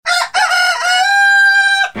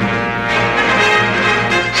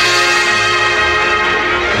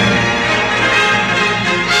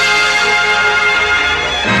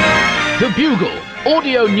The Bugle,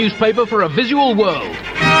 audio newspaper for a visual world.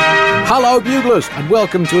 Hello, Buglers, and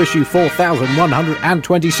welcome to issue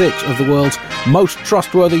 4126 of the world's most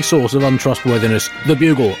trustworthy source of untrustworthiness, The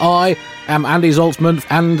Bugle. I am Andy Zaltzman,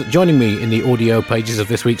 and joining me in the audio pages of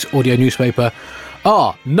this week's audio newspaper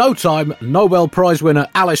are No-Time Nobel Prize winner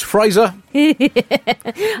Alice Fraser.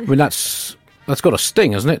 I mean, that's got a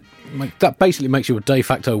sting, hasn't it? Like, that basically makes you a de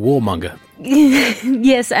facto warmonger.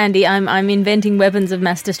 Yes, Andy, I'm inventing weapons of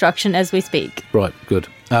mass destruction as we speak. Right, good.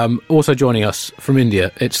 Also joining us from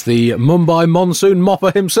India, it's the Mumbai monsoon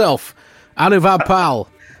mopper himself, Anuvab Pal.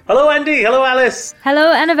 Hello, Andy. Hello, Alice.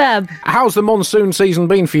 Hello, Anuvab. How's the monsoon season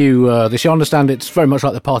been for you this year? I understand it's very much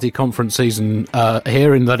like the party conference season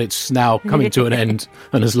here, in that it's now coming to an end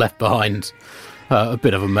and has left behind a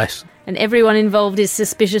bit of a mess. And everyone involved is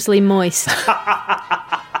suspiciously moist.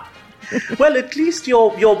 Well, at least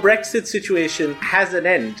your Brexit situation has an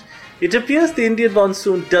end. It appears the Indian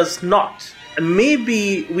monsoon does not.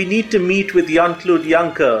 Maybe we need to meet with Jan-Claude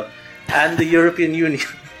Juncker and the European Union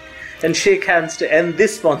and shake hands to end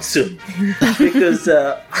this monsoon. Because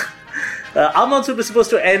our monsoon was supposed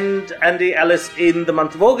to end, Andy, Alice, in the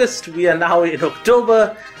month of August. We are now in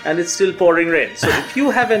October and it's still pouring rain. So if you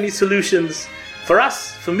have any solutions for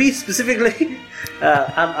us, for me specifically,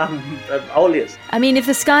 I'm all ears. I mean, if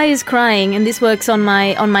the sky is crying and this works on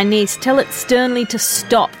my niece, tell it sternly to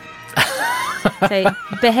stop. Say,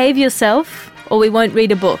 behave yourself or we won't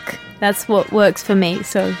read a book. That's what works for me.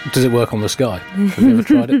 So, does it work on the sky? Have you ever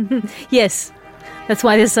tried it? Yes. That's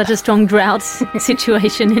why there's such a strong drought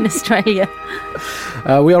situation in Australia.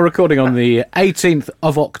 We are recording on the 18th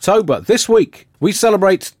of October. This week, we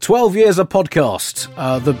celebrate 12 years of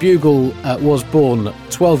podcast. The Bugle was born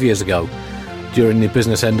 12 years ago, during the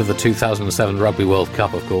business end of the 2007 Rugby World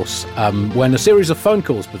Cup, of course, when a series of phone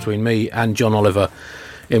calls between me and John Oliver,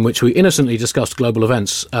 in which we innocently discussed global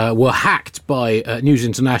events, were hacked by News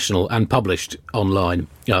International and published online.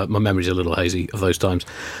 My memory's a little hazy of those times.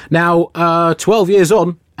 Now, 12 years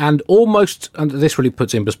on, and this really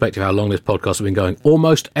puts in perspective how long this podcast has been going,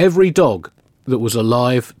 almost every dog that was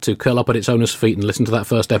alive to curl up at its owner's feet and listen to that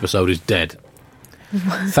first episode is dead.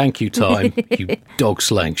 Thank you, Time, you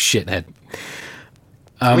dog-slaying shithead.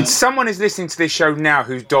 I mean, someone is listening to this show now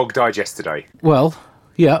whose dog died yesterday. Well,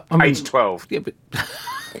 yeah. I mean, age 12. Yeah, but...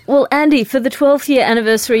 Well, Andy, for the 12th year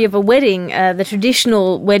anniversary of a wedding, the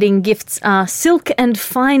traditional wedding gifts are silk and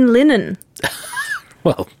fine linen.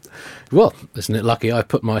 Well, isn't it lucky I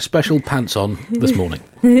put my special pants on this morning?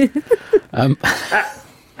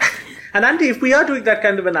 And Andy, if we are doing that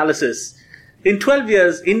kind of analysis, in 12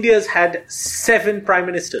 years, India's had 7 prime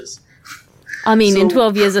ministers. I mean, in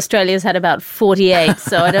 12 years, Australia's had about 48,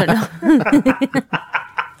 so I don't know.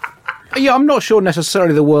 Yeah, I'm not sure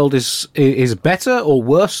necessarily the world is better or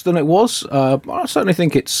worse than it was. I certainly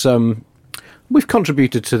think it's we've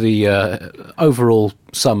contributed to the overall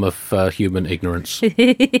sum of human ignorance.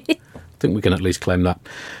 I think we can at least claim that.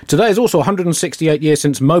 Today is also 168 years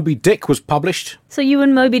since Moby Dick was published. So you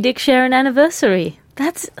and Moby Dick share an anniversary.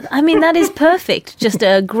 That is perfect. Just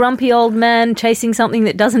a grumpy old man chasing something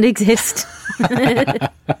that doesn't exist.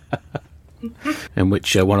 In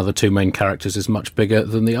which one of the two main characters is much bigger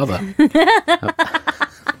than the other.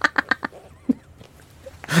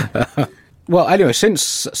 Well, anyway,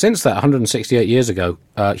 since that 168 years ago,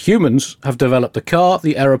 humans have developed the car,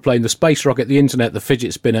 the aeroplane, the space rocket, the internet, the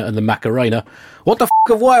fidget spinner, and the Macarena. What the f***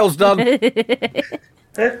 have whales done?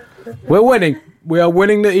 We're winning. We are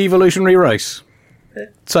winning the evolutionary race.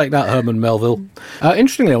 Take that, Herman Melville.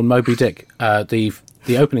 Interestingly, on Moby Dick, the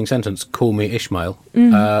opening sentence, "Call me Ishmael,"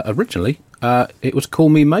 originally it was "Call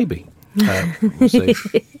me maybe." We'll see.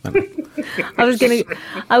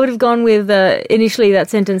 I would have gone with initially that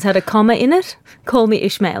sentence had a comma in it. "Call me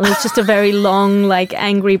Ishmael." It's just a very long, like,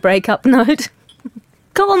 angry breakup note.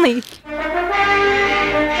 Call me.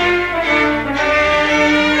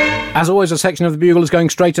 As always, a section of the Bugle is going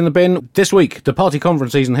straight in the bin. This week, the party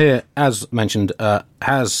conference season here, as mentioned,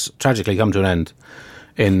 has tragically come to an end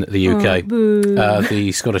in the UK.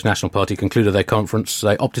 The Scottish National Party concluded their conference.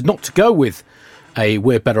 They opted not to go with a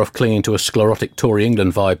 "we're better off clinging to a sclerotic Tory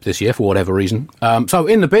England" vibe this year for whatever reason. So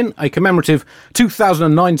in the bin, a commemorative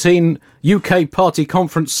 2019 UK party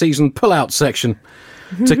conference season pull-out section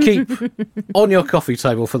to keep on your coffee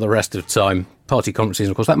table for the rest of time. Party conference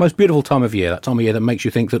season, of course, that most beautiful time of year, that time of year that makes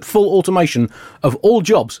you think that full automation of all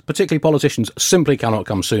jobs, particularly politicians, simply cannot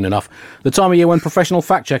come soon enough. The time of year when professional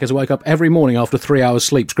fact-checkers wake up every morning after 3 hours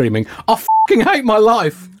sleep screaming, "I f***ing hate my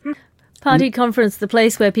life!" Party conference, the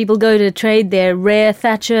place where people go to trade their rare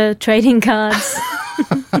Thatcher trading cards.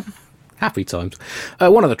 Happy times.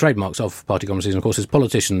 One of the trademarks of party conferences, of course, is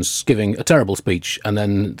politicians giving a terrible speech and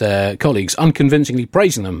then their colleagues unconvincingly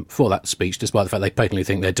praising them for that speech, despite the fact they patently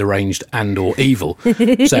think they're deranged and or evil,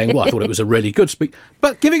 saying, well, I thought it was a really good speech.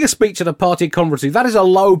 But giving a speech at a party conference, that is a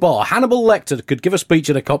low bar. Hannibal Lecter could give a speech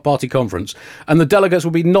at a party conference and the delegates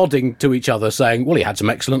would be nodding to each other saying, well, he had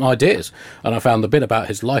some excellent ideas. And I found the bit about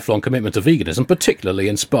his lifelong commitment to veganism particularly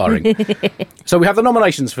inspiring. So we have the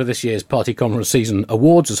nominations for this year's Party Conference Season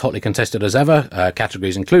Awards, as hotly contested as ever,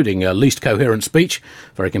 categories including least coherent speech,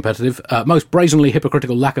 very competitive, most brazenly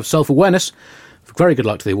hypocritical lack of self-awareness. Very good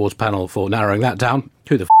luck to the awards panel for narrowing that down.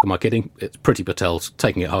 Who the am I kidding? It's Priti Patel's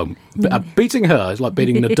taking it home. Beating her is like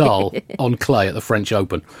beating Nadal on clay at the French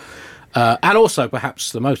Open. And also,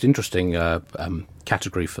 perhaps the most interesting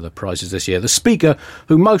category for the prizes this year, the speaker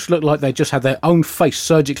who most looked like they just had their own face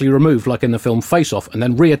surgically removed, like in the film Face Off, and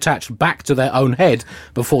then reattached back to their own head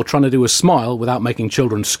before trying to do a smile without making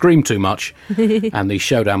children scream too much. And the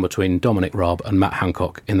showdown between Dominic Raab and Matt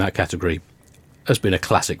Hancock in that category has been a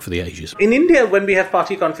classic for the ages. In India, when we have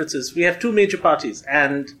party conferences, we have two major parties,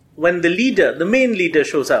 and when the main leader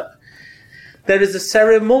shows up, there is a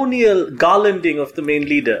ceremonial garlanding of the main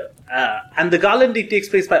leader. And the garlanding takes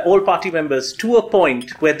place by all party members to a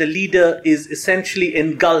point where the leader is essentially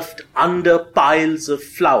engulfed under piles of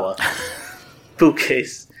flower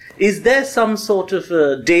bouquets. Is there some sort of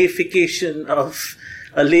a deification of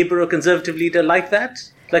a Labour or Conservative leader like that?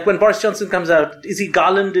 Like when Boris Johnson comes out, is he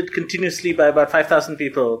garlanded continuously by about 5,000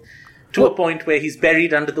 people to a point where he's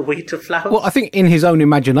buried under the weight of flowers? Well, I think in his own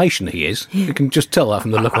imagination he is. You can just tell that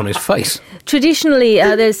from the look on his face. Traditionally,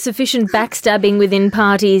 there's sufficient backstabbing within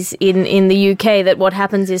parties in the UK that what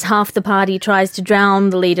happens is half the party tries to drown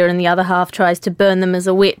the leader and the other half tries to burn them as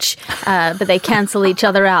a witch, but they cancel each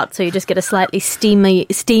other out, so you just get a slightly steamy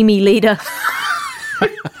leader.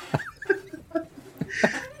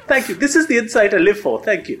 Thank you. This is the insight I live for.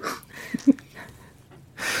 Thank you.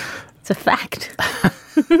 It's a fact.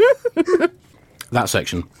 That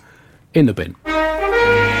section in the bin.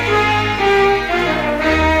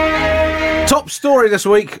 Top story this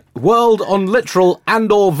week, world on literal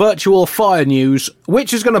and or virtual fire news.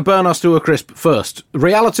 Which is going to burn us to a crisp first?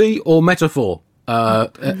 Reality or metaphor?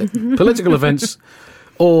 Political events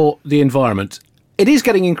or the environment? It is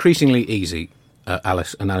getting increasingly easy,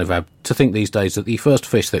 Alice and Anuvab, to think these days that the first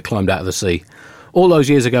fish that climbed out of the sea all those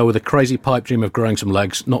years ago with a crazy pipe dream of growing some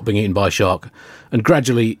legs, not being eaten by a shark, and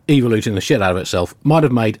gradually evoluting the shit out of itself, might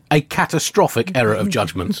have made a catastrophic error of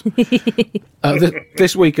judgment.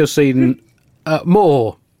 This week has seen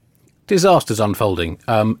more disasters unfolding.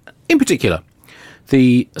 In particular,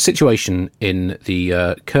 the situation in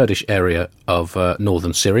the Kurdish area of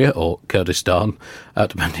northern Syria, or Kurdistan,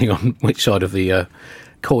 depending on which side of the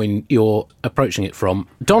coin you're approaching it from.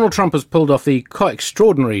 Donald Trump has pulled off the quite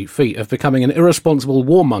extraordinary feat of becoming an irresponsible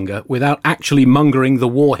warmonger without actually mongering the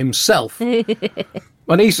war himself.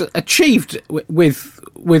 And he's achieved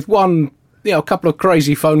with one, a couple of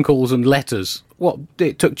crazy phone calls and letters what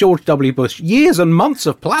it took George W. Bush years and months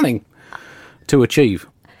of planning to achieve.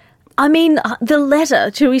 I mean, the letter.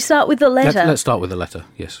 Shall we start with the letter? Let's start with the letter,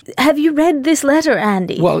 yes. Have you read this letter,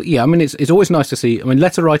 Andy? Well, yeah, I mean, it's always nice to see. I mean,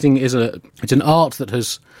 letter writing it's an art that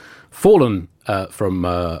has fallen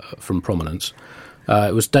from prominence.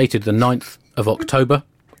 It was dated the 9th of October.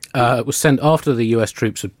 It was sent after the US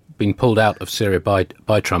troops had been pulled out of Syria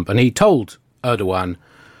by Trump, and he told Erdogan,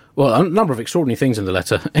 well, a number of extraordinary things in the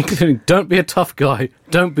letter, including don't be a tough guy,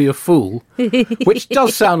 don't be a fool, which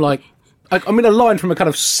does sound like, I mean, a line from a kind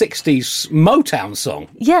of 60s Motown song.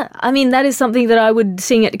 Yeah, I mean, that is something that I would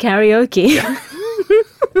sing at karaoke. Yeah.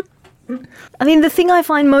 I mean, the thing I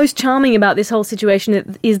find most charming about this whole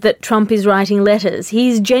situation is that Trump is writing letters.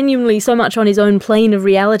 He's genuinely so much on his own plane of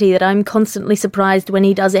reality that I'm constantly surprised when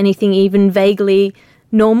he does anything even vaguely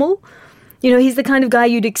normal. You know, he's the kind of guy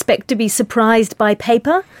you'd expect to be surprised by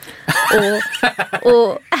paper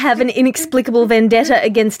or have an inexplicable vendetta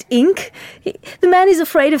against ink. The man is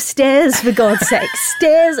afraid of stairs, for God's sake.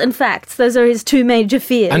 Stairs and facts. Those are his two major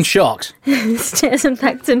fears. And sharks. Stairs and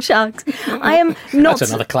facts and sharks. I am not... That's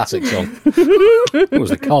another classic song. It was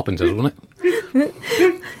the Carpenters, wasn't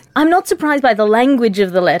it? I'm not surprised by the language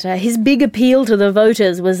of the letter. His big appeal to the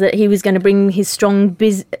voters was that he was going to bring his strong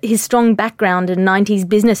background and 90s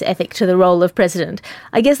business ethic to the role of president.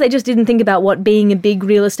 I guess they just didn't think about what being a big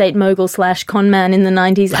real estate mogul / con man in the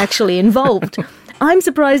 90s actually involved. I'm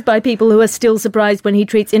surprised by people who are still surprised when he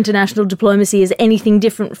treats international diplomacy as anything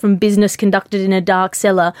different from business conducted in a dark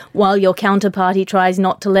cellar while your counterparty tries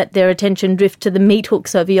not to let their attention drift to the meat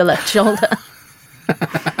hooks over your left shoulder.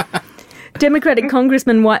 Democratic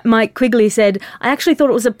Congressman Mike Quigley said, "I actually thought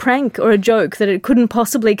it was a prank or a joke, that it couldn't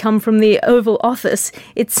possibly come from the Oval Office.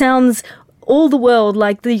 It sounds all the world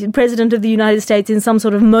like the President of the United States in some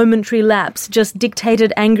sort of momentary lapse just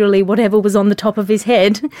dictated angrily whatever was on the top of his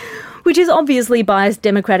head," which is obviously biased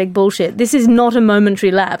Democratic bullshit. This is not a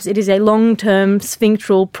momentary lapse. It is a long-term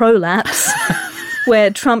sphincteral prolapse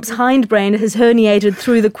where Trump's hindbrain has herniated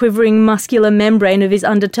through the quivering muscular membrane of his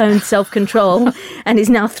undertoned self-control and is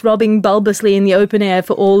now throbbing bulbously in the open air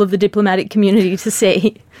for all of the diplomatic community to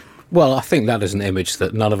see. Well, I think that is an image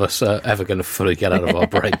that none of us are ever going to fully get out of our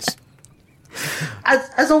brains.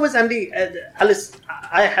 As always, Andy, Alice,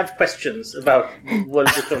 I have questions about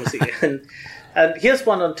world diplomacy. and here's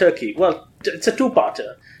one on Turkey. Well, it's a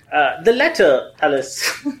two-parter. The letter, Alice,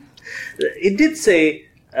 it did say,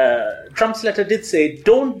 Trump's letter did say,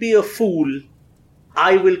 "Don't be a fool,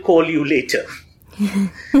 I will call you later."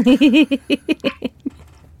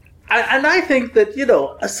 And I think that,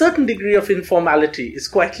 a certain degree of informality is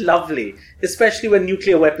quite lovely, especially when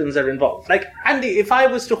nuclear weapons are involved. Like, Andy, if I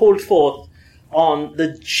was to hold forth on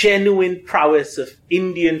the genuine prowess of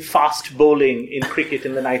Indian fast bowling in cricket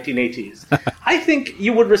in the 1980s, I think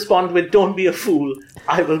you would respond with, "Don't be a fool,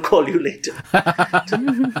 I will call you later."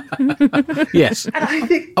 Yes. And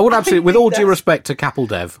I would absolutely, with all due respect to Kapil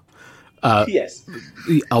Dev, yes,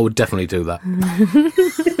 I would definitely do that.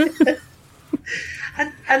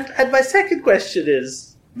 And my second question is,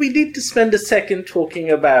 we need to spend a second talking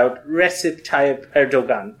about Recep Tayyip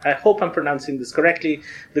Erdogan. I hope I'm pronouncing this correctly,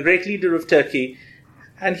 the great leader of Turkey.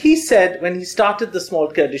 And he said, when he started the small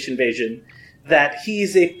Kurdish invasion, that he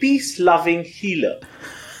is a peace-loving healer.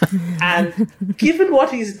 And given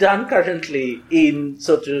what he's done currently in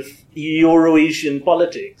sort of Euro-Asian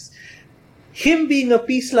politics, him being a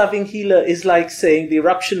peace-loving healer is like saying the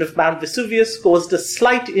eruption of Mount Vesuvius caused a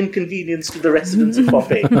slight inconvenience to the residents of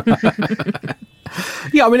Pompeii.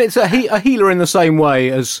 Yeah, I mean, it's a healer in the same way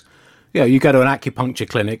as, you go to an acupuncture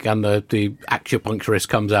clinic and the acupuncturist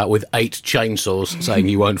comes out with 8 chainsaws saying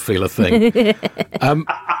you won't feel a thing.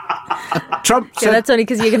 Trump said, that's only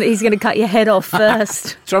because he's going to cut your head off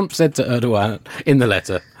first. Trump said to Erdogan in the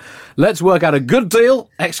letter, "Let's work out a good deal, !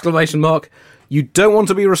 You don't want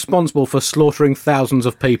to be responsible for slaughtering thousands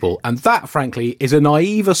of people." And that, frankly, is a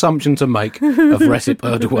naive assumption to make of Recep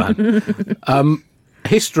Erdogan.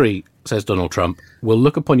 History, says Donald Trump, will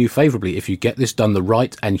look upon you favourably if you get this done the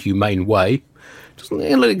right and humane way. Doesn't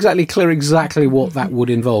it look exactly clear exactly what that would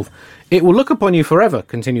involve? It will look upon you forever,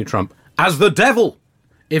 continued Trump, as the devil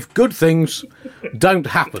if good things don't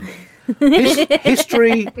happen.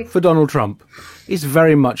 History for Donald Trump is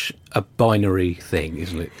very much a binary thing,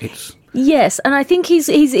 isn't it? Yes, and I think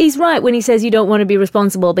he's right when he says you don't want to be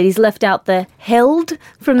responsible, but he's left out the held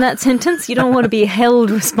from that sentence. You don't want to be held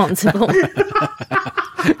responsible.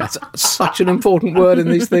 That's such an important word in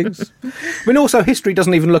these things. I mean, also, history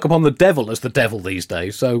doesn't even look upon the devil as the devil these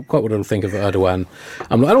days, so quite what I'll think of Erdogan.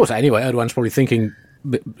 And also, anyway, Erdogan's probably thinking,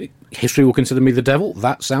 history will consider me the devil?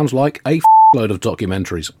 That sounds like a load of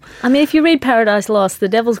documentaries. I mean, if you read Paradise Lost, the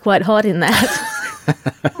devil's quite hot in that.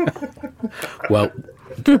 Well,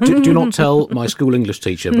 do not tell my school English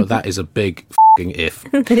teacher, but that is a big if.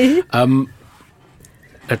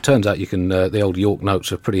 It turns out you can. The old York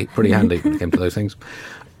notes are pretty handy when it came to those things.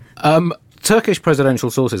 Turkish presidential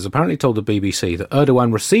sources apparently told the BBC that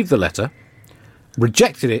Erdogan received the letter,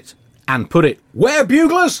 rejected it, and put it where,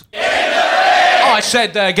 buglers? In the bin! I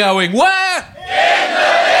said they're going where?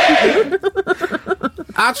 In the bin!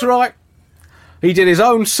 That's right. He did his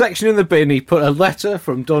own section in the bin. He put a letter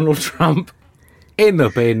from Donald Trump in the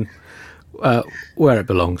bin, where it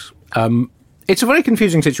belongs. It's a very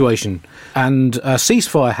confusing situation, and a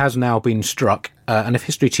ceasefire has now been struck, and if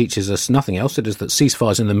history teaches us nothing else, it is that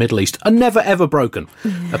ceasefires in the Middle East are never ever broken,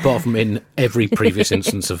 apart from in every previous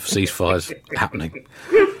instance of ceasefires happening.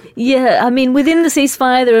 Yeah, I mean, within the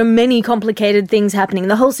ceasefire, there are many complicated things happening.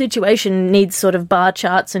 The whole situation needs sort of bar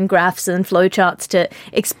charts and graphs and flow charts to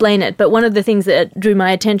explain it. But one of the things that drew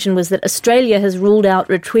my attention was that Australia has ruled out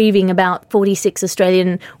retrieving about 46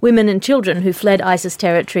 Australian women and children who fled ISIS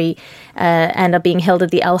territory and are being held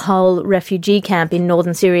at the Al-Hol refugee camp in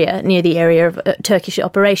northern Syria, near the area of Turkish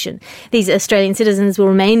operation. These Australian citizens will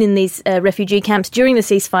remain in these refugee camps during the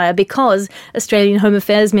ceasefire because Australian Home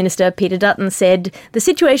Affairs Minister Peter Dutton said the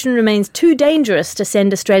situation remains too dangerous to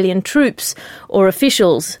send Australian troops or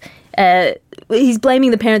officials. He's blaming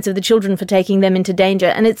the parents of the children for taking them into danger.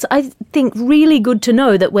 And it's, I think, really good to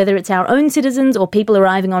know that whether it's our own citizens or people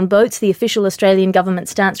arriving on boats, the official Australian government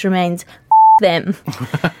stance remains them.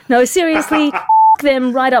 No, seriously,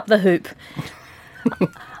 them right up the hoop.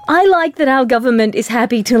 I like that our government is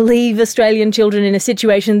happy to leave Australian children in a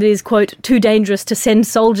situation that is, quote, too dangerous to send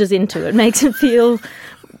soldiers into. It makes it feel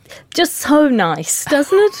just so nice,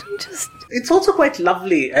 doesn't it? It's also quite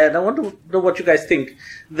lovely, and I want to know what you guys think,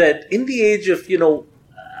 that in the age of,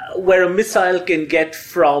 where a missile can get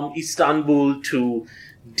from Istanbul to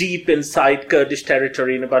deep inside Kurdish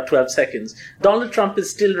territory in about 12 seconds, Donald Trump is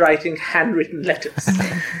still writing handwritten letters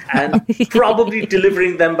and probably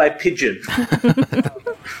delivering them by pigeon.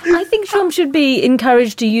 I think Trump should be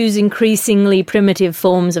encouraged to use increasingly primitive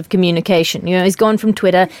forms of communication. He's gone from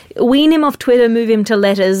Twitter. Wean him off Twitter, move him to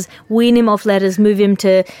letters. Wean him off letters, move him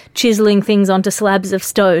to chiselling things onto slabs of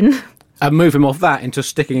stone. And move him off that into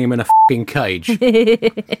sticking him in a f***ing cage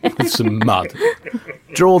with some mud.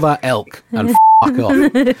 Draw that elk and fuck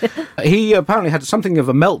off. He apparently had something of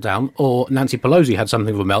a meltdown, or Nancy Pelosi had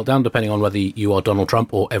something of a meltdown, depending on whether you are Donald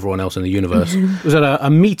Trump or everyone else in the universe. It was at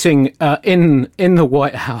a meeting in the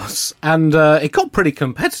White House, and it got pretty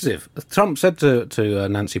competitive. Trump said to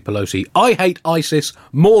Nancy Pelosi, "I hate ISIS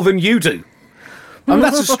more than you do." I mean,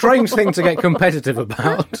 that's a strange thing to get competitive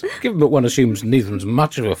about, given that one assumes neither of them's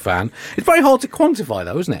much of a fan. It's very hard to quantify,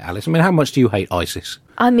 though, isn't it, Alice? I mean, how much do you hate ISIS?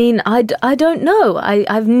 I mean, I don't know.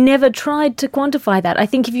 I've never tried to quantify that. I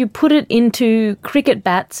think if you put it into cricket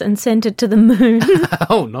bats and sent it to the moon...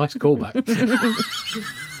 Oh, nice callback.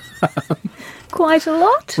 Quite a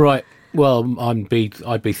lot. Right. Well, I'd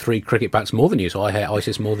be 3 cricket bats more than you, so I hate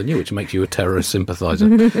ISIS more than you, which makes you a terrorist sympathiser.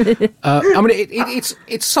 I mean,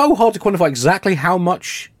 it's so hard to quantify exactly how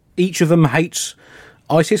much each of them hates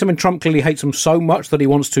ISIS. I mean, Trump clearly hates them so much that he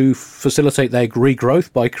wants to facilitate their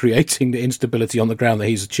regrowth by creating the instability on the ground that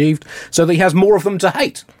he's achieved, so that he has more of them to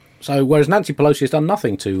hate. So, whereas Nancy Pelosi has done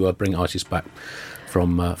nothing to bring ISIS back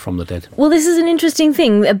from the dead. Well, this is an interesting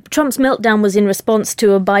thing. Trump's meltdown was in response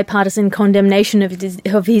to a bipartisan condemnation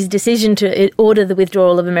of his decision to order the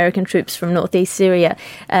withdrawal of American troops from northeast Syria.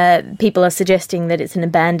 People are suggesting that it's an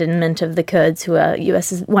abandonment of the Kurds, who are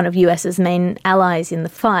one of US's main allies in the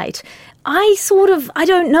fight. I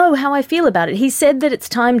don't know how I feel about it. He said that it's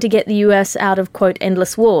time to get the US out of, quote,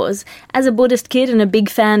 endless wars. As a Buddhist kid and a big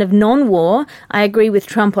fan of non-war, I agree with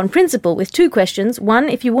Trump on principle with 2 questions. 1,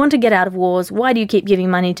 if you want to get out of wars, why do you keep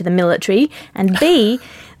giving money to the military? And B,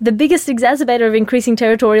 the biggest exacerbator of increasing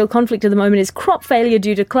territorial conflict at the moment is crop failure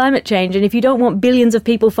due to climate change. And if you don't want billions of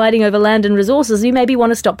people fighting over land and resources, you maybe want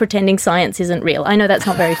to stop pretending science isn't real. I know that's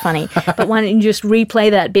not very funny, but why don't you just replay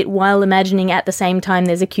that bit while imagining at the same time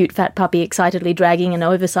there's a cute fat puppy excitedly dragging an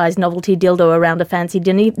oversized novelty dildo around a fancy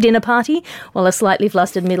dinner party, while a slightly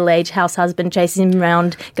flustered middle-aged house husband chases him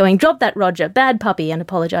around going, "Drop that, Roger, bad puppy," and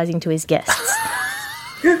apologising to his guests.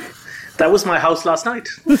 That was my house last night.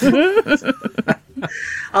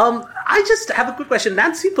 I just have a quick question.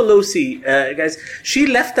 Nancy Pelosi, guys, she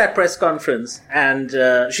left that press conference and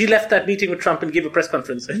she left that meeting with Trump and gave a press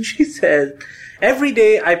conference. And she said, "Every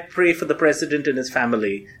day I pray for the president and his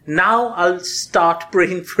family. Now I'll start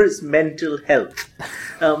praying for his mental health."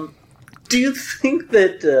 Do you think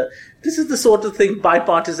that this is the sort of thing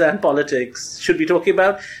bipartisan politics should be talking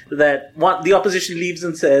about? That the opposition leaves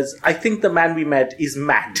and says, "I think the man we met is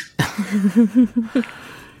mad."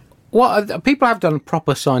 Well, people have done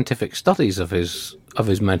proper scientific studies of his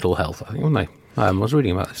mental health, I think, haven't they? I was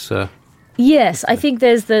reading about this. Yes, I think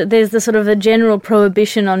there's the sort of a general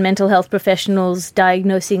prohibition on mental health professionals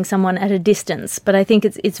diagnosing someone at a distance, but I think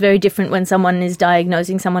it's very different when someone is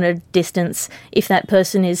diagnosing someone at a distance if that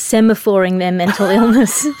person is semaphoring their mental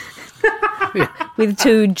illness with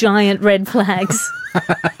 2 giant red flags.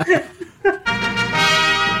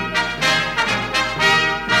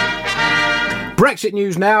 Brexit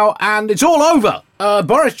news now, and it's all over.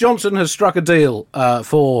 Boris Johnson has struck a deal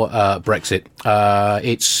for Brexit.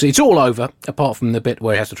 It's all over, apart from the bit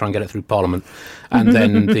where he has to try and get it through Parliament, and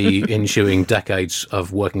then the ensuing decades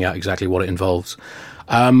of working out exactly what it involves.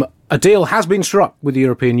 A deal has been struck with the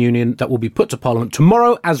European Union that will be put to Parliament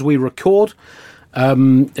tomorrow as we record.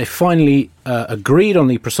 They finally agreed on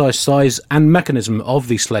the precise size and mechanism of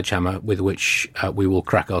the sledgehammer with which we will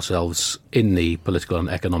crack ourselves in the political and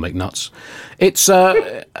economic nuts. It's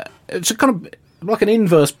a kind of like an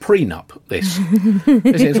inverse prenup, this.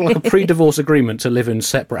 It's like a pre-divorce agreement to live in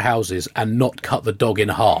separate houses and not cut the dog in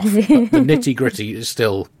half. But the nitty-gritty is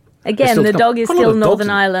still... Again, the dog is still Northern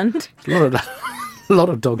Ireland. A lot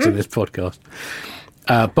of dogs in this podcast.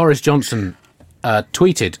 Boris Johnson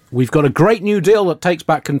tweeted, "We've got a great new deal that takes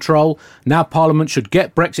back control. Now Parliament should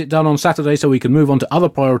get Brexit done on Saturday so we can move on to other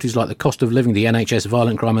priorities like the cost of living, the NHS,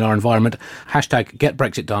 violent crime in our environment. Hashtag get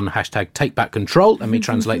Brexit done. Hashtag take back control." Let me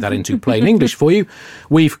translate that into plain English for you.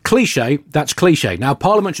 We've cliche. That's cliche. Now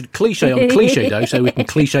Parliament should cliche on cliche day so we can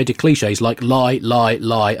cliche to cliches like lie, lie,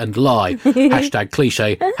 lie and lie. Hashtag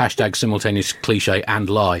cliche. Hashtag simultaneous cliche and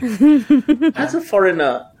lie. As a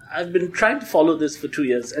foreigner, I've been trying to follow this for 2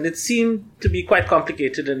 years, and it seemed to be quite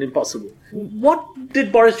complicated and impossible. What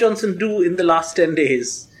did Boris Johnson do in the last 10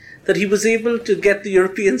 days that he was able to get the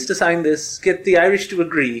Europeans to sign this, get the Irish to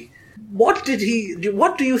agree? What do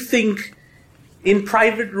you think in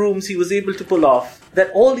private rooms he was able to pull off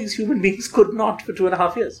that all these human beings could not for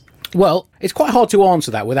 2.5 years? Well, it's quite hard to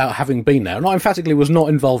answer that without having been there. And I emphatically was not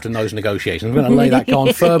involved in those negotiations. I'm going to lay that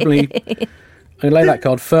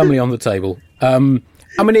card firmly on the table.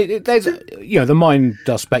 I mean, there's, the mind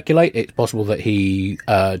does speculate. It's possible that he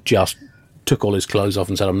just took all his clothes off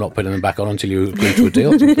and said, "I'm not putting them back on until you agree to a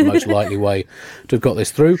deal." It's the most likely way to have got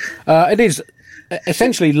this through. It is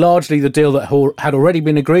essentially largely the deal that had already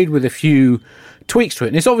been agreed with a few tweaks to it.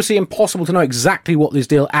 And it's obviously impossible to know exactly what this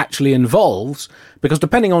deal actually involves, because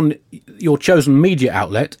depending on your chosen media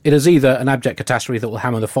outlet, it is either an abject catastrophe that will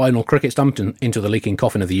hammer the final cricket stump into the leaking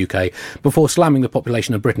coffin of the UK before slamming the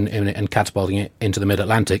population of Britain in it and catapulting it into the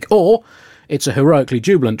mid-Atlantic, or it's a heroically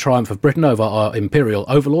jubilant triumph of Britain over our imperial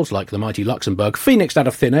overlords like the mighty Luxembourg, phoenixed out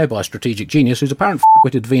of thin air by a strategic genius whose apparent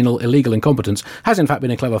f***witted, venal, illegal incompetence has in fact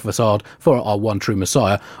been a clever facade for our one true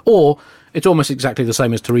messiah, or it's almost exactly the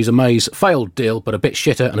same as Theresa May's failed deal, but a bit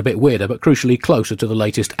shitter and a bit weirder, but crucially closer to the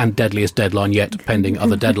latest and deadliest deadline yet, pending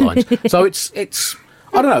other deadlines. So it's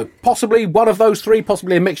I don't know, possibly one of those three,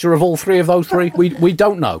 possibly a mixture of all three of those three. We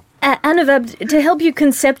don't know. Anuvab, to help you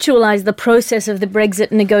conceptualise the process of the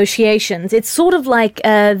Brexit negotiations, it's sort of like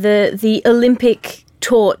the Olympic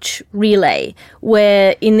torch relay,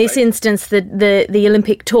 where in this instance the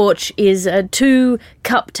Olympic torch is 2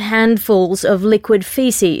 cupped handfuls of liquid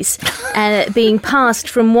feces being passed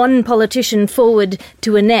from one politician forward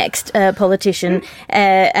to a next politician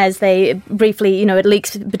as they briefly, it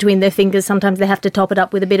leaks between their fingers. Sometimes they have to top it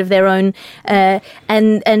up with a bit of their own.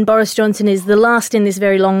 And Boris Johnson is the last in this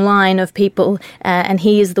very long line of people, and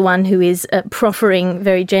he is the one who is proffering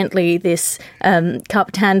very gently this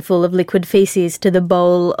cupped handful of liquid feces to the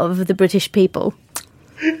bowl of the British people.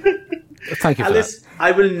 Thank you for Alice, that.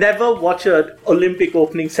 I will never watch an Olympic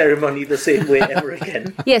opening ceremony the same way ever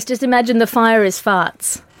again. Yes, just imagine the fire is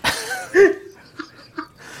farts.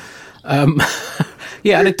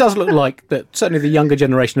 Yeah, and it does look like that certainly the younger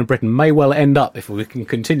generation of Britain may well end up, if we can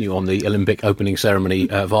continue on the Olympic opening ceremony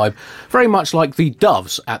vibe, very much like the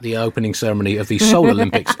doves at the opening ceremony of the Seoul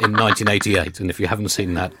Olympics in 1988. And if you haven't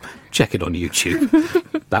seen that, check it on YouTube.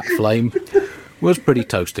 That flame was pretty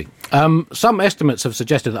toasty. Some estimates have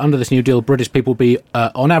suggested that under this new deal, British people will be,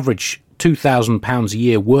 on average, £2,000 a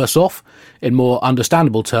year worse off. In more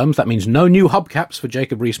understandable terms, that means no new hubcaps for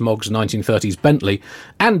Jacob Rees-Mogg's 1930s Bentley,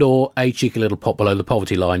 and or a cheeky little pot below the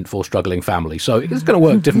poverty line for struggling families. So it's going to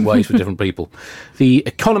work different ways for different people. The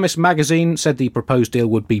Economist magazine said the proposed deal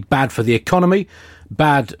would be bad for the economy,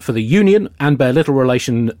 bad for the union, and bear little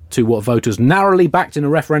relation to what voters narrowly backed in a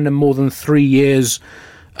referendum more than 3 years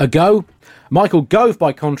ago. Michael Gove,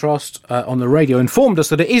 by contrast, on the radio, informed us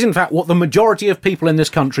that it is in fact what the majority of people in this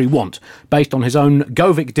country want, based on his own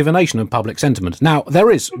Govic divination of public sentiment. Now,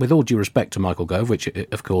 there is, with all due respect to Michael Gove, which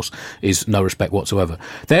of course is no respect whatsoever,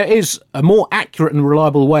 there is a more accurate and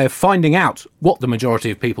reliable way of finding out what the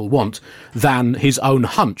majority of people want than his own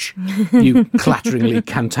hunch, you clatteringly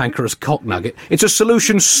cantankerous cocknugget. It's a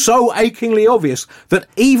solution so achingly obvious that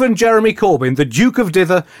even Jeremy Corbyn, the Duke of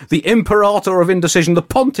Dither, the Imperator of Indecision, the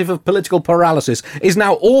Pontiff of Political Paralysis, is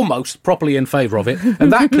now almost properly in favour of it,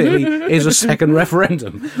 and that clearly is a second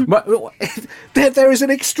referendum. But there is an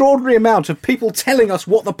extraordinary amount of people telling us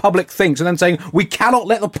what the public thinks and then saying, we cannot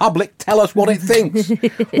let the public tell us what it thinks.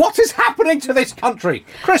 What is happening to this country?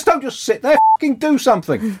 Chris, don't just sit there, f***ing do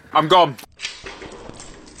something. I'm gone.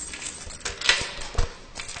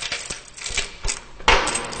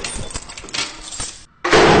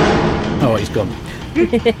 Oh, he's gone. You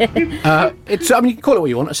can call it what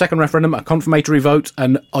you want, a second referendum, a confirmatory vote,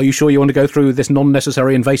 and are you sure you want to go through this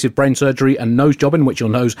non-necessary invasive brain surgery and nose job in which your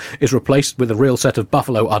nose is replaced with a real set of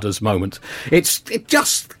buffalo udders moment?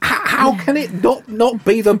 How can it not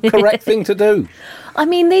be the correct thing to do? I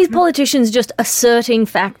mean, these politicians just asserting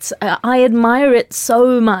facts, I admire it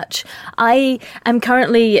so much. I am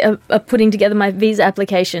currently putting together my visa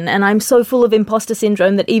application, and I'm so full of imposter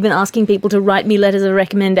syndrome that even asking people to write me letters of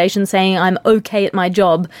recommendation saying I'm okay at my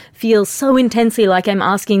job feels so intensely like I'm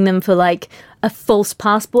asking them for, like, a false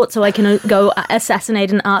passport so I can go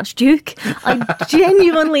assassinate an archduke. I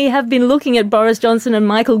genuinely have been looking at Boris Johnson and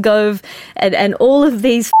Michael Gove and all of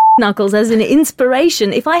these knuckles as an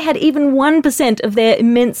inspiration. If I had even 1% of their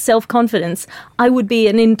immense self-confidence, I would be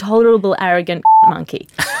an intolerable, arrogant monkey.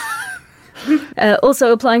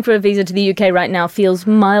 Also, applying for a visa to the UK right now feels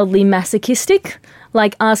mildly masochistic,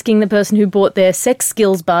 like asking the person who bought their sex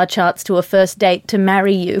skills bar charts to a first date to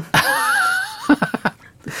marry you.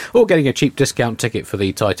 Or getting a cheap discount ticket for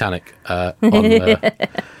the Titanic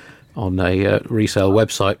on a resale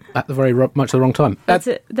website at the very much the wrong time. That's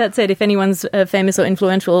it. If anyone's famous or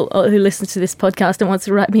influential or who listens to this podcast and wants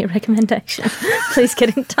to write me a recommendation, please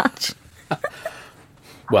get in touch.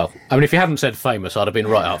 Well, I mean, if you hadn't said famous, I'd have been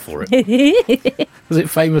right up for it. Was it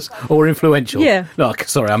famous or influential? Yeah. No,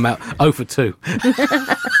 sorry, I'm out 0 for 2.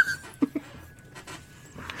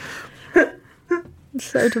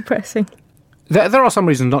 So depressing. There are some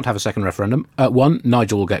reasons not to have a second referendum. 1,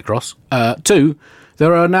 Nigel will get cross. 2,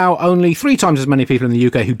 there are now only 3 times as many people in the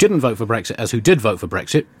UK who didn't vote for Brexit as who did vote for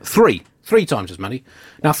Brexit. 3 times as many.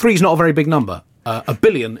 Now, 3 is not a very big number. 1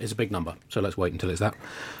 billion is a big number, so let's wait until it's that.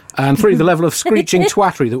 And 3, the level of screeching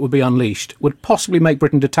twattery that would be unleashed would possibly make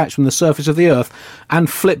Britain detach from the surface of the Earth and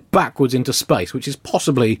flip backwards into space, which is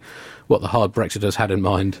possibly what the hard Brexiters had in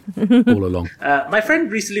mind all along. My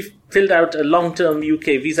friend recently filled out a long-term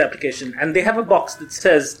UK visa application, and they have a box that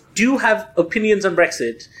says, do you have opinions on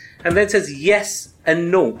Brexit? And then it says yes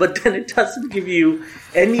and no, but then it doesn't give you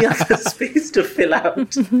any other space to fill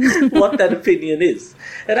out what that opinion is.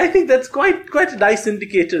 And I think that's quite a nice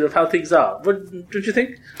indicator of how things are. Don't you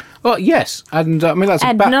think? Well, yes, and I mean that's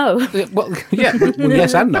and no. Well, yeah,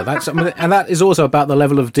 yes and no. And that is also about the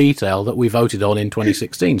level of detail that we voted on in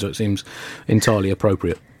 2016. So it seems entirely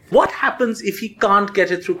appropriate. What happens if he can't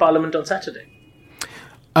get it through Parliament on Saturday?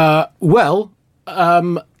 If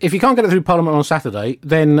you can't get it through Parliament on Saturday,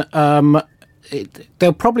 then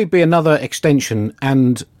there'll probably be another extension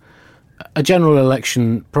and a general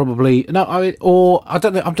election, probably. I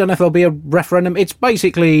don't know if there'll be a referendum. It's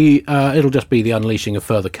basically it'll just be the unleashing of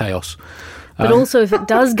further chaos. But also, if it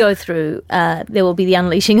does go through, there will be the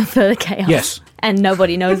unleashing of further chaos. Yes. And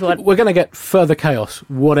nobody knows what. We're going to get further chaos,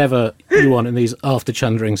 whatever you want, in these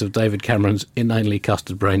after-chunderings of David Cameron's inanely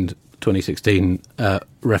custard-brained 2016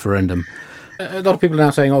 referendum. A lot of people are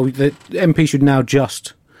now saying, the MP should now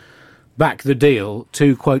just back the deal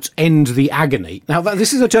to, quote, end the agony. Now,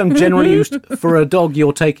 this is a term generally used for a dog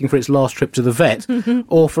you're taking for its last trip to the vet,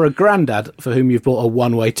 or for a grandad for whom you've bought a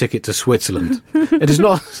one-way ticket to Switzerland. It's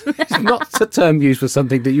not a term used for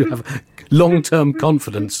something that you have long-term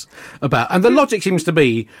confidence about. And the logic seems to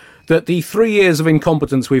be that the 3 years of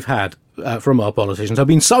incompetence we've had from our politicians have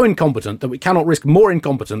been so incompetent that we cannot risk more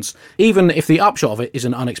incompetence, even if the upshot of it is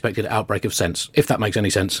an unexpected outbreak of sense, if that makes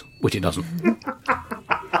any sense, which it doesn't.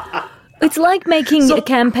 It's like making a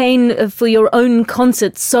campaign for your own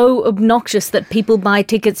concert so obnoxious that people buy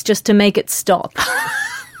tickets just to make it stop.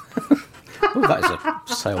 Oh, that is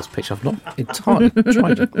a sales pitch I've not entirely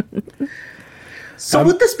tried it. So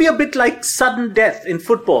would this be a bit like sudden death in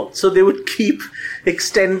football? So they would keep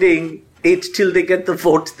extending it till they get the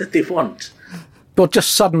vote that they want? Well,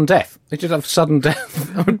 just sudden death. They just have sudden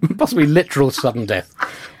death. Possibly literal sudden death.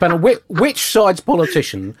 But which side's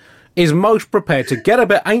politician is most prepared to get a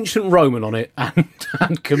bit ancient Roman on it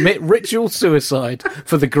and commit ritual suicide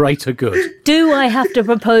for the greater good? Do I have to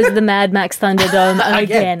propose the Mad Max Thunderdome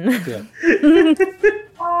again? Yeah.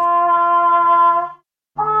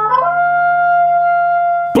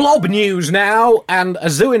 Blob news now, and a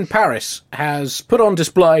zoo in Paris has put on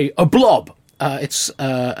display a blob. It's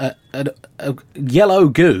a yellow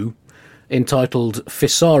goo entitled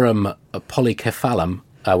Physarum polycephalum,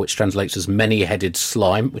 which translates as many-headed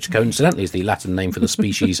slime, which coincidentally is the Latin name for the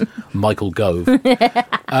species Michael Gove.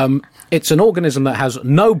 It's an organism that has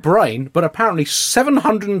no brain, but apparently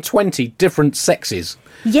 720 different sexes.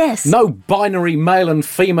 Yes. No binary male and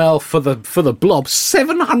female for the blob.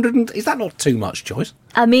 700. Is that not too much, Joyce?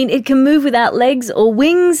 I mean, it can move without legs or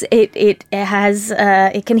wings. It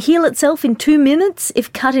can heal itself in 2 minutes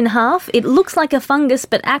if cut in half. It looks like a fungus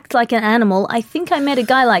but acts like an animal. I think I met a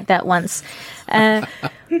guy like that once.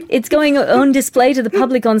 It's going on display to the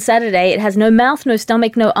public on Saturday. It has no mouth, no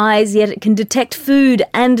stomach, no eyes, yet it can detect food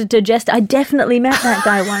and digest. I definitely met that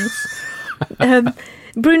guy once.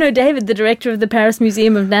 Bruno David, the director of the Paris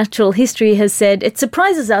Museum of Natural History, has said, it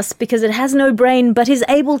surprises us because it has no brain but is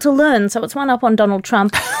able to learn. So it's one up on Donald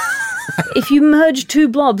Trump. If you merge two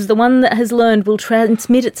blobs, the one that has learned will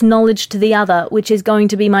transmit its knowledge to the other, which is going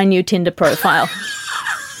to be my new Tinder profile.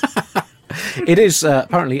 It is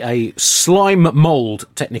apparently a slime mould,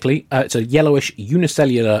 technically. It's a yellowish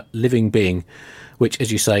unicellular living being, which,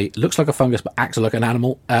 as you say, looks like a fungus but acts like an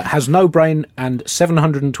animal, has no brain and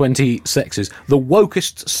 720 sexes. The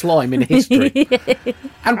wokest slime in history.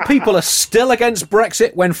 And people are still against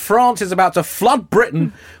Brexit when France is about to flood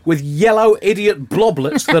Britain with yellow idiot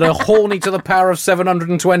bloblets that are horny to the power of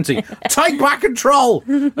 720. Take back control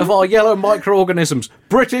of our yellow microorganisms.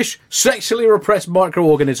 British, sexually repressed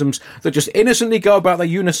microorganisms that just innocently go about their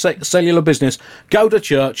unicellular business, go to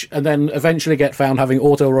church, and then eventually get found having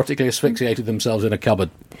autoerotically asphyxiated themselves in a cupboard.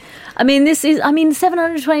 I mean,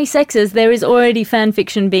 720 sexes. There is already fan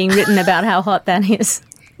fiction being written about how hot that is.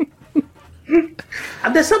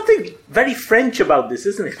 And there's something very French about this,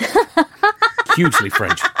 isn't it? Hugely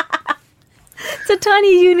French. It's a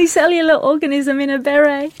tiny unicellular organism in a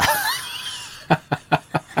beret.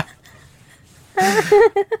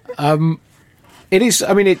 It is.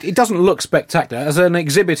 I mean, it doesn't look spectacular as an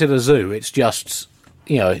exhibit at a zoo. It's just,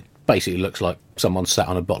 it basically looks like someone sat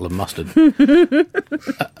on a bottle of mustard.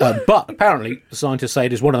 But apparently, the scientists say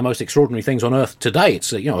it is one of the most extraordinary things on Earth today.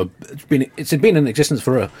 It's it's been in existence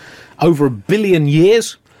for over 1 billion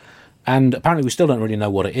years, and apparently we still don't really know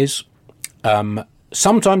what it is.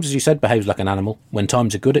 Sometimes, as you said, behaves like an animal. When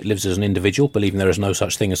times are good, it lives as an individual, believing there is no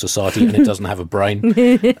such thing as society, and it doesn't have a brain.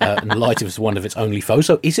 And light is one of its only foes.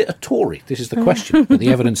 So is it a Tory? This is the question. But the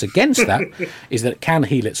evidence against that is that it can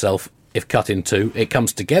heal itself if cut in two. It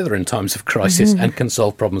comes together in times of crisis and can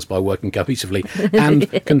solve problems by working cohesively and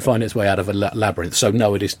can find its way out of a labyrinth. So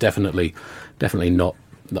no, it is definitely not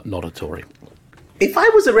a Tory. If I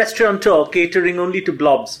was a restaurateur catering only to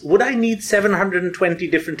blobs, would I need 720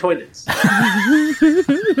 different toilets? I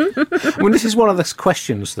mean, this is one of the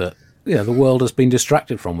questions that the world has been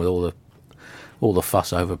distracted from with all the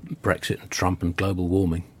fuss over Brexit and Trump and global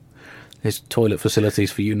warming. There's toilet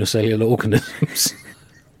facilities for unicellular organisms.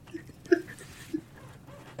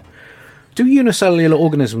 Do unicellular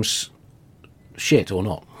organisms shit or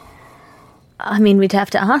not? I mean, we'd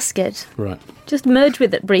have to ask it. Right. Just merge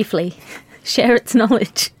with it briefly. Share its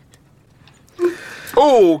knowledge.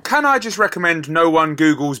 Oh, can I just recommend no one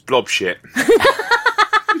Googles blob shit?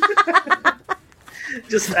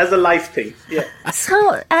 Just as a life thing, yeah.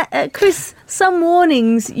 So, Chris, some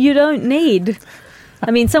warnings you don't need. I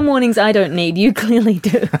mean, some warnings I don't need. You clearly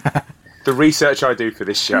do. The research I do for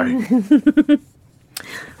this show.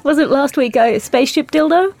 Was it last week a spaceship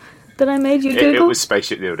dildo that I made you Google? It was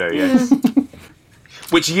spaceship dildo, yes.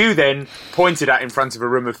 Which you then pointed at in front of a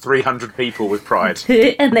room of 300 people with pride.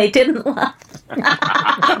 And they didn't laugh.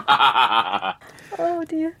 Oh,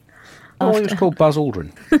 dear. Oh, it was called Buzz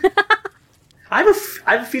Aldrin. I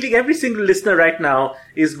have a feeling every single listener right now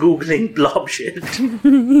is Googling blob shit.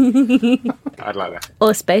 I'd like that.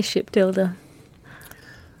 Or spaceship dildo.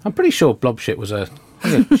 I'm pretty sure blob shit was a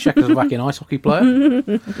Czechoslovakian ice hockey player.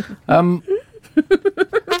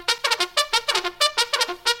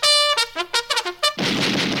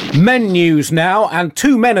 Men news now, and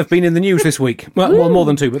 2 men have been in the news this week. Well, more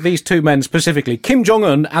than 2, but these 2 men specifically. Kim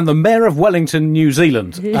Jong-un and the Mayor of Wellington, New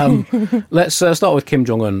Zealand. Let's start with Kim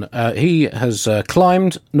Jong-un. He has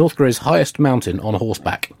climbed North Korea's highest mountain on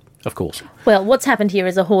horseback, of course. Well, what's happened here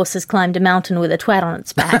is a horse has climbed a mountain with a twat on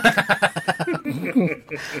its back.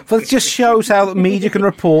 But it just shows how the media can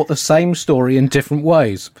report the same story in different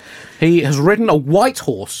ways. He has ridden a white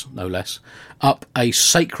horse, no less, up a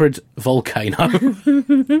sacred volcano.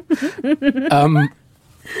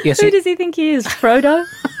 Yes, Who does he think he is, Frodo?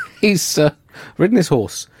 He's ridden his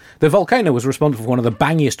horse. The volcano was responsible for one of the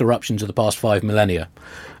bangiest eruptions of the past 5 millennia.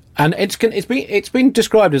 And it's been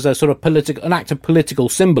described as a sort of an act of political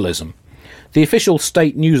symbolism. The official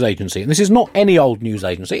state news agency, and this is not any old news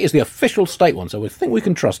agency, it's the official state one, so we think we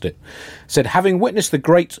can trust it, said, having witnessed the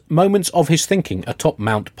great moments of his thinking atop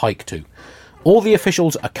Mount Paektu, all the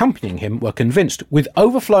officials accompanying him were convinced, with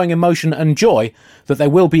overflowing emotion and joy, that there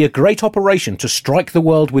will be a great operation to strike the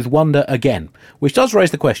world with wonder again. Which does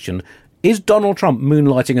raise the question, is Donald Trump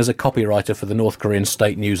moonlighting as a copywriter for the North Korean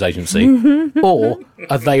state news agency? Or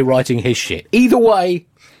are they writing his shit? Either way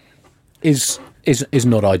is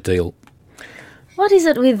not ideal. What is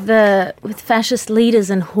it with fascist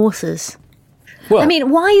leaders and horses? Well, I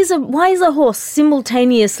mean, why is a horse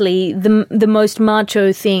simultaneously the most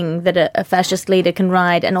macho thing that a fascist leader can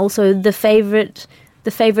ride, and also the favourite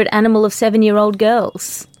animal of 7-year-old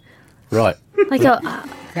girls? Right. Like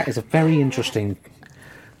that is a very interesting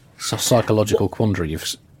psychological quandary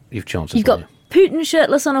you've chanced. You've got Putin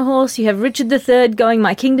shirtless on a horse. You have Richard III going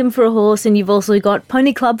 "My kingdom" for a horse, and you've also got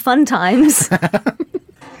Pony Club Fun Times.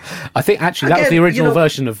 I think actually that was the original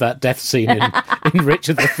version of that death scene in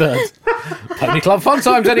Richard III. Pony Club Fun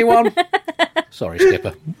Times, anyone? Sorry,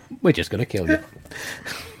 Skipper. We're just going to kill you.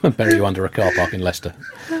 And bury you under a car park in Leicester.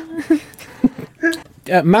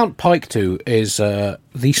 Mount Paektu is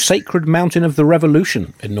the sacred mountain of the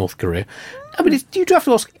revolution in North Korea. I mean, you do have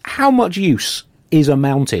to ask, how much use is a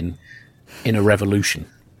mountain in a revolution?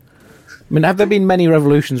 I mean, have there been many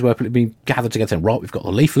revolutions where people have been gathered together and, right, we've got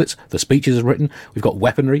the leaflets, the speeches are written, we've got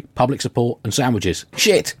weaponry, public support, and sandwiches.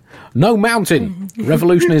 Shit! No mountain!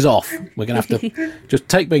 Revolution is off. We're going to have to just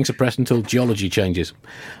take being suppressed until geology changes.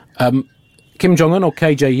 Kim Jong-un, or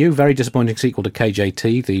KJU, very disappointing sequel to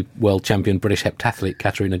KJT, the world champion British heptathlete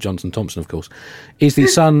Katarina Johnson-Thompson, of course, is the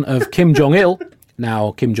son of Kim Jong-il,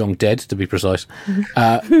 now Kim Jong-dead, to be precise,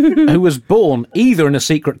 who was born either in a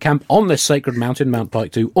secret camp on this sacred mountain, Mount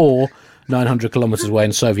Paektu, or 900 kilometres away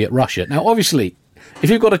in Soviet Russia. Now, obviously, if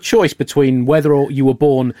you've got a choice between whether or you were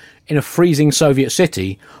born in a freezing Soviet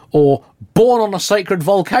city or born on a sacred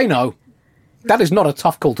volcano, that is not a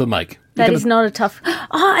tough call to make. That is not a tough...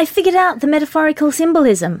 Oh, I figured out the metaphorical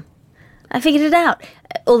symbolism. I figured it out.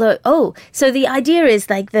 Although, so the idea is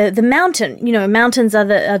like the mountain, mountains are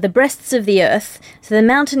the breasts of the earth. So the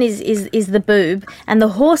mountain is the boob and the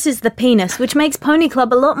horse is the penis, which makes Pony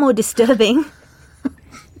Club a lot more disturbing.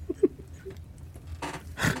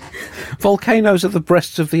 Volcanoes are the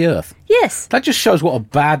breasts of the earth. Yes. That just shows what a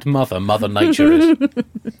bad Mother Nature is.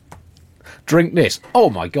 Drink this.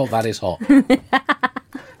 Oh my God, that is hot.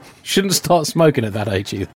 Shouldn't start smoking at that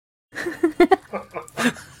age either.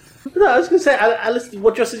 No, I was going to say, Alice,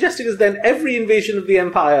 what you're suggesting is then every invasion of the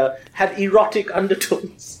empire had erotic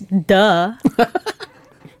undertones. Duh.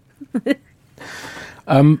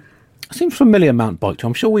 Seems familiar, Mount Paektu.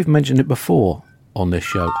 I'm sure we've mentioned it before on this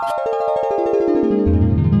show.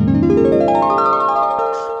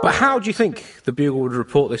 But how do you think the Bugle would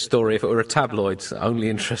report this story if it were a tabloid only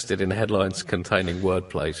interested in headlines containing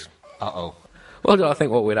wordplays? Uh-oh. Well, I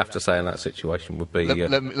think what we'd have to say in that situation would be...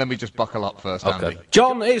 Let me just buckle up first, okay. Andy.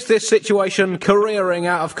 John, is this situation careering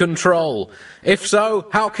out of control? If so,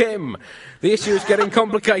 how Kim? The issue is getting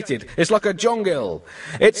complicated. It's like a jongle.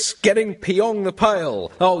 It's getting Pyong the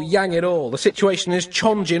Pale. Oh, yang it all. The situation is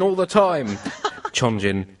Chonjin all the time.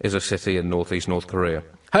 Chonjin is a city in northeast North Korea.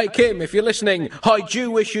 Hey, Kim, if you're listening,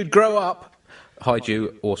 Haiju wish you'd grow up.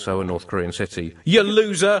 Haiju, also a North Korean city. You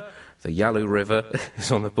loser! The Yalu River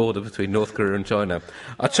is on the border between North Korea and China.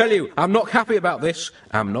 I tell you, Amnok happy about this.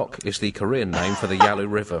 Amnok is the Korean name for the Yalu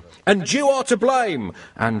River. And you are to blame.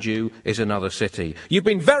 Anju is another city. You've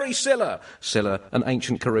been very Silla. Silla, an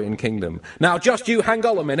ancient Korean kingdom. Now, just you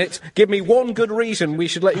Hangul a minute. Give me one good reason we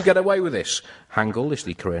should let you get away with this. Hangul is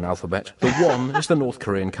the Korean alphabet. The won is the North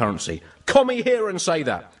Korean currency. Come here and say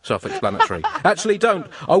that. Self-explanatory. Actually, don't.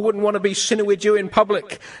 I wouldn't want to be Sinuiju in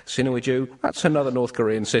public. Sinuiju, that's another North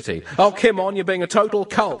Korean city. Oh, Kim on, you're being a total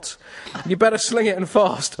cult. You better sling it and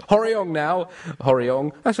fast. Horyong now.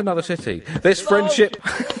 Horyong, that's another city. This friendship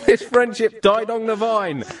Daidong the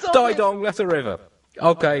vine. Daidong, that's a river.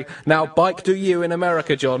 Okay, now Baekdu you in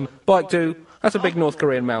America, John. Baekdu, that's a big North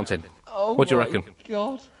Korean mountain. Oh, what do you reckon?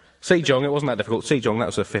 God. Sejong, it wasn't that difficult. Sejong, that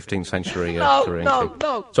was a 15th century Korean king.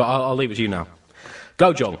 No. So I'll leave it to you now.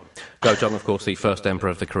 Gojong. Gojong, of course, the first emperor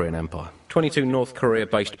of the Korean Empire. 22 North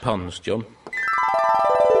Korea-based puns, John.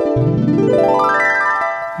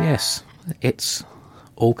 Yes, it's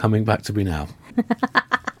all coming back to me now.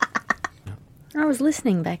 I was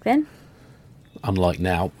listening back then. Unlike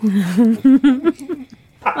now.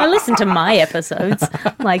 I listen to my episodes,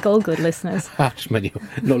 like all good listeners. I just meant you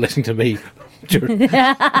not listening to me during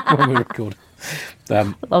when we record.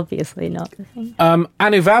 Obviously not.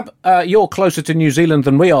 Anuvab, you're closer to New Zealand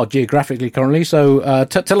than we are geographically currently, so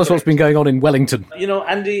tell us what's been going on in Wellington.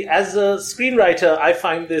 Andy, as a screenwriter, I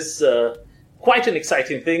find this quite an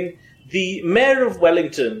exciting thing. The mayor of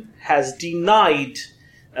Wellington has denied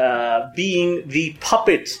being the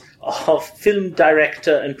puppet of film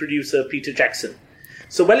director and producer Peter Jackson.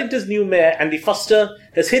 So Wellington's new mayor, Andy Foster,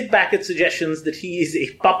 has hit back at suggestions that he is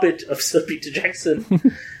a puppet of Sir Peter Jackson,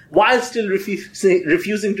 while still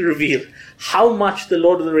refusing to reveal how much the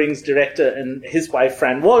Lord of the Rings director and his wife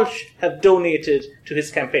Fran Walsh have donated to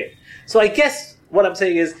his campaign. So I guess what I'm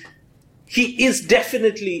saying is he is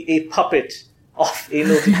definitely a puppet of a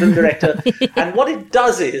noted film director. And what it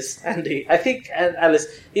does is, Andy, I think, and Alice,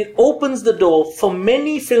 it opens the door for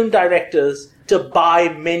many film directors to buy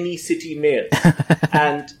many city mayors.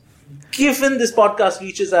 And given this podcast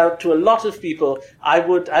reaches out to a lot of people, I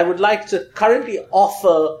would like to currently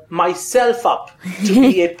offer myself up to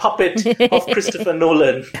be a puppet of Christopher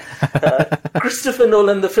Nolan. Christopher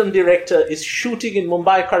Nolan, the film director, is shooting in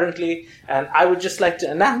Mumbai currently, and I would just like to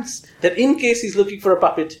announce that in case he's looking for a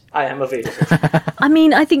puppet, I am available. I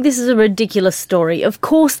mean, I think this is a ridiculous story. Of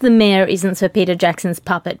course the mayor isn't Sir Peter Jackson's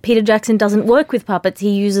puppet. Peter Jackson doesn't work with puppets.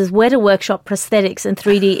 He uses Weta Workshop prosthetics and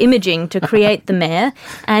 3D imaging to create the mayor,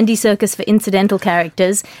 Andy Serkis for incidental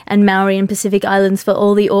characters, and Maori and Pacific Islands for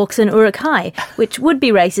all the orcs and Uruk-hai, which would be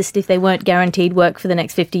racist if they weren't guaranteed work for the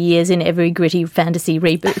next 50 years in every gritty fantasy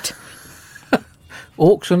reboot.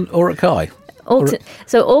 Orcs and Uruk-hai?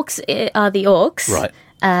 So orcs are the orcs. Right.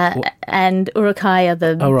 And Uruk-hai are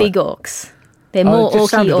the big orcs. They're more it just orky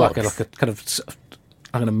sounded orcs. like a kind of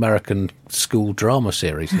like an American school drama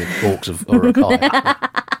series, the Orcs of Uruk-hai.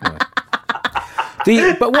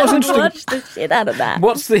 Anyway. But what's interesting? Watch the shit out of that.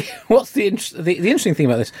 What's the interesting thing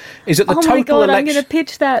about this is that the total Oh my god! election. I'm going to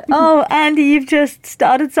pitch that. Oh, Andy, you've just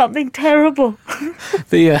started something terrible.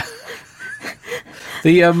 the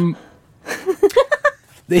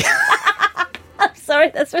I'm sorry,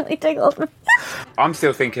 that's really tickled me. I'm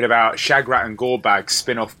still thinking about Shagrat and Gorebag's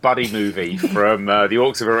spin-off buddy movie from the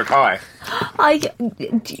Orcs of Uruk-hai.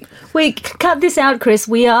 Wait, cut this out, Chris.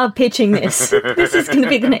 We are pitching this. This is going to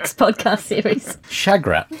be the next podcast series.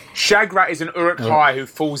 Shagrat. Shagrat is an Uruk-hai who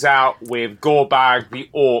falls out with Gorebag the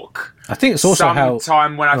orc. I think it's also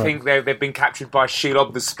sometime when I think they've been captured by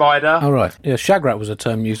Shelob the spider. Oh, right. Yeah, Shagrat was a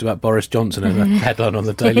term used about Boris Johnson in a headline on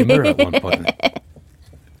the Daily Mirror at one point.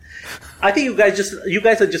 I think you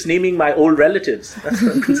guys are just naming my old relatives. That's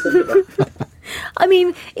what I'm concerned about. I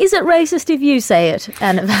mean, is it racist if you say it,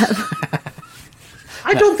 Annabelle?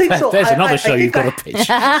 I don't think so. There's another show you've got to pitch.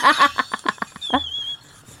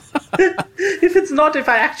 If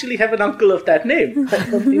I actually have an uncle of that name, I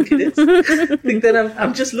don't think it is. I think that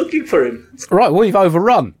I'm just looking for him. Right, we've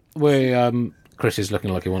overrun. Chris is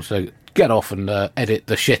looking like he wants to get off and edit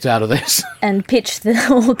the shit out of this. And pitch the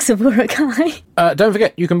Orcs of Uruk-hai. Don't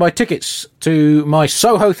forget, you can buy tickets to my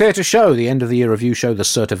Soho Theatre show, the end-of-the-year review show, The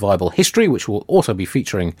Certifiable History, which will also be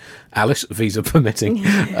featuring Alice, visa permitting,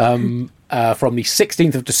 from the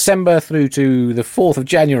 16th of December through to the 4th of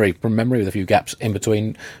January, from memory, with a few gaps in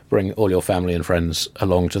between. Bring all your family and friends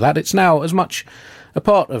along to that. It's now as much a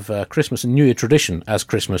part of Christmas and New Year tradition as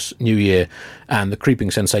Christmas, New Year, and the creeping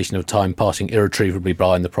sensation of time passing irretrievably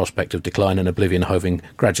by and the prospect of decline and oblivion hovering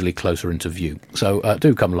gradually closer into view. So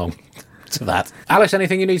do come along to that. Alice,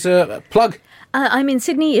 anything you need to plug? I'm in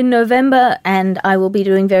Sydney in November, and I will be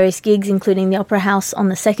doing various gigs, including the Opera House on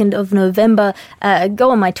the 2nd of November.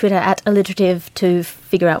 Go on my Twitter @alliterative to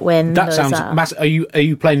figure out when That those sounds are. massive. Are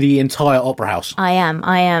you playing the entire Opera House? I am.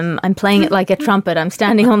 I'm playing it like a trumpet. I'm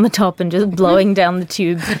standing on the top and just blowing down the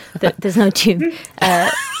tube. There's no tube.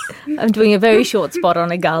 I'm doing a very short spot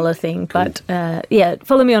on a gala thing. But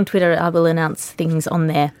follow me on Twitter. I will announce things on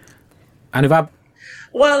there. Anuvab?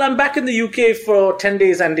 Well, I'm back in the UK for 10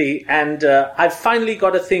 days, Andy, and I've finally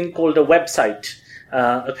got a thing called a website.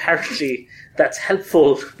 Apparently, that's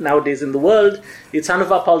helpful nowadays in the world. It's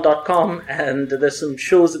anuvapal.com, and there's some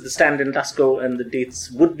shows at the Stand in Glasgow, and the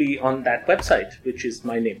dates would be on that website, which is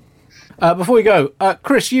my name. Before we go,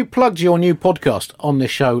 Chris, you plugged your new podcast on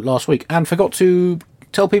this show last week and forgot to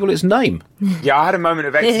tell people its name. Yeah, I had a moment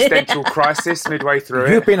of existential crisis midway through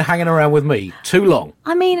it. You've been hanging around with me too long.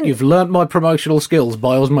 I mean, You've learnt my promotional skills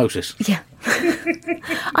by osmosis. Yeah.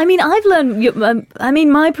 I mean, I've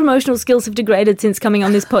learned. My promotional skills have degraded since coming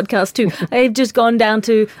on this podcast too. I've just gone down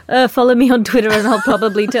to follow me on Twitter, and I'll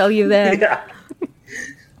probably tell you there. Yeah.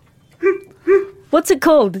 What's it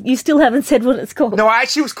called? You still haven't said what it's called. No, I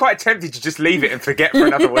actually was quite tempted to just leave it and forget for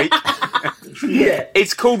another week. Yeah.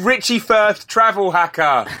 It's called Richie Firth Travel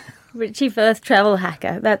Hacker. Richie Firth Travel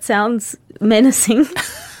Hacker. That sounds menacing.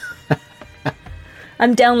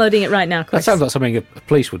 I'm downloading it right now, Chris. That sounds like something a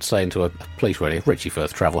police would say into a police radio. Richie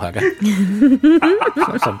Firth Travel Hacker.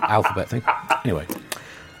 Some alphabet thing. Anyway.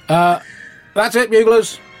 That's it,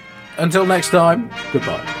 Buglers. Until next time,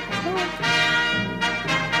 goodbye.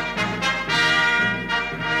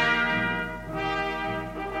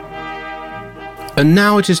 And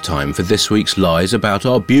now it is time for this week's lies about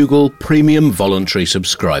our Bugle Premium Voluntary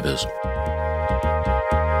subscribers.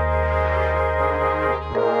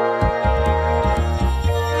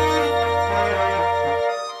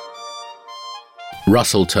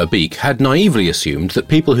 Russell Terbeek had naively assumed that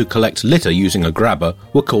people who collect litter using a grabber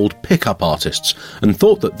were called pick-up artists and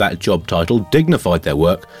thought that job title dignified their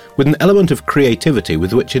work with an element of creativity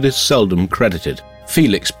with which it is seldom credited.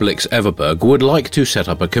 Felix Blix Everberg would like to set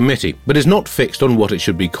up a committee, but is not fixed on what it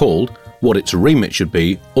should be called, what its remit should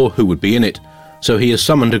be, or who would be in it, so he has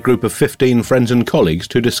summoned a group of 15 friends and colleagues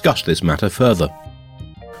to discuss this matter further.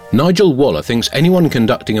 Nigel Waller thinks anyone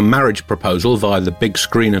conducting a marriage proposal via the big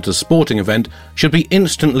screen at a sporting event should be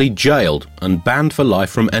instantly jailed and banned for life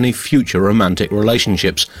from any future romantic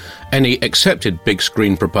relationships. Any accepted big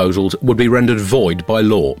screen proposals would be rendered void by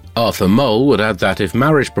law. Arthur Mole would add that if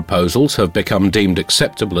marriage proposals have become deemed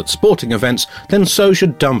acceptable at sporting events, then so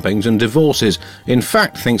should dumpings and divorces. In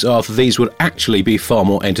fact, thinks Arthur, these would actually be far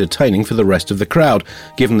more entertaining for the rest of the crowd,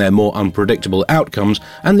 given their more unpredictable outcomes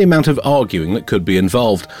and the amount of arguing that could be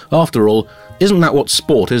involved. After all, isn't that what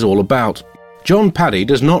sport is all about? John Paddy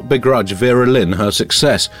does not begrudge Vera Lynn her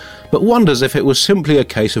success, but wonders if it was simply a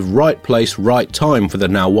case of right place, right time for the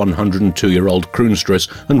now 102-year-old croonstress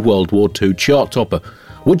and World War II chart topper.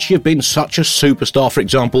 Would she have been such a superstar, for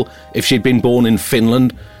example, if she'd been born in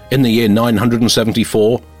Finland in the year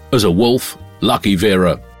 974 as a wolf? Lucky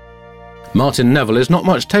Vera. Martin Neville is not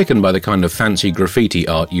much taken by the kind of fancy graffiti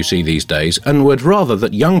art you see these days, and would rather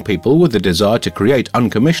that young people with the desire to create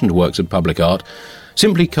uncommissioned works of public art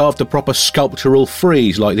simply carved a proper sculptural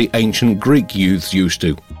frieze like the ancient Greek youths used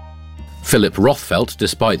to. Philip Rothfelt,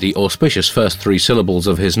 despite the auspicious first 3 syllables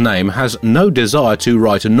of his name, has no desire to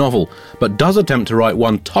write a novel, but does attempt to write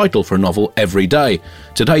one title for a novel every day.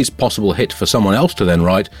 Today's possible hit for someone else to then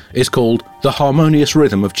write is called The Harmonious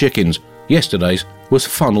Rhythm of Chickens. Yesterday's was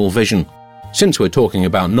Funnel Vision. Since we're talking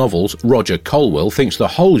about novels, Roger Colwell thinks the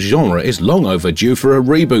whole genre is long overdue for a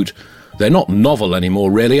reboot. They're not novel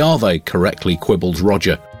anymore, really, are they? Correctly quibbles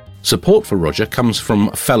Roger. Support for Roger comes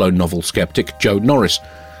from fellow novel skeptic Joe Norris.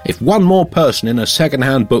 If one more person in a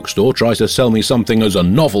second-hand bookstore tries to sell me something as a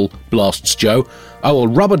novel, blasts Joe, I will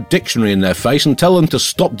rub a dictionary in their face and tell them to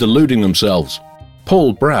stop deluding themselves.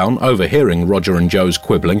 Paul Brown, overhearing Roger and Joe's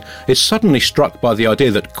quibbling, is suddenly struck by the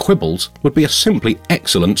idea that quibbles would be a simply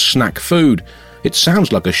excellent snack food. It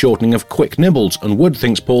sounds like a shortening of quick nibbles and would,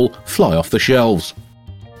 thinks Paul, fly off the shelves.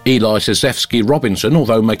 Eli Sisevsky Robinson,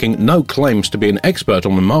 although making no claims to be an expert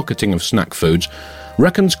on the marketing of snack foods,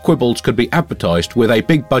 reckons quibbles could be advertised with a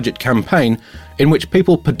big-budget campaign in which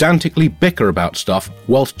people pedantically bicker about stuff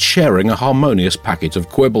whilst sharing a harmonious packet of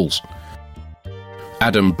quibbles.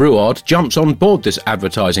 Adam Brouard jumps on board this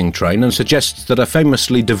advertising train and suggests that a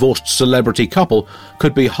famously divorced celebrity couple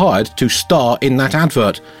could be hired to star in that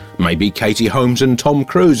advert. Maybe Katie Holmes and Tom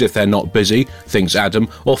Cruise if they're not busy, thinks Adam,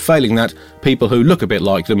 or failing that, people who look a bit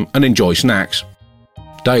like them and enjoy snacks.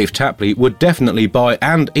 Dave Tapley would definitely buy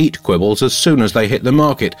and eat quibbles as soon as they hit the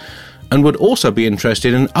market, and would also be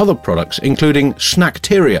interested in other products, including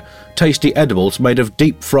Snackteria, tasty edibles made of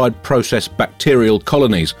deep-fried processed bacterial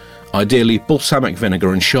colonies, ideally balsamic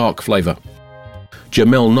vinegar and shark flavour.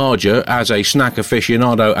 Jamil Narja, as a snack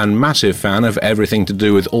aficionado and massive fan of everything to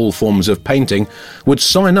do with all forms of painting, would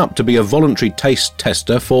sign up to be a voluntary taste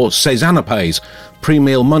tester for Cézanne-Pays,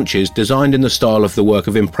 pre-meal munches designed in the style of the work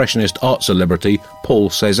of Impressionist art celebrity Paul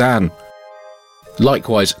Cézanne.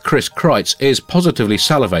 Likewise, Chris Kreitz is positively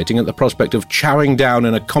salivating at the prospect of chowing down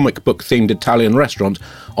in a comic book-themed Italian restaurant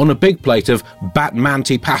on a big plate of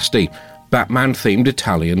Batmantipasti, Batman-themed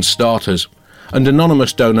Italian starters. And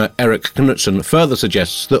anonymous donor Eric Knutson further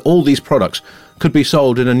suggests that all these products could be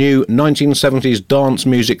sold in a new 1970s dance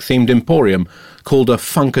music-themed emporium called a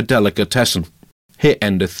Funkadelicatessen. Here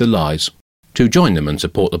endeth the lies. To join them and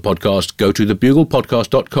support the podcast, go to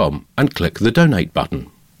thebuglepodcast.com and click the donate button.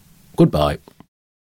 Goodbye.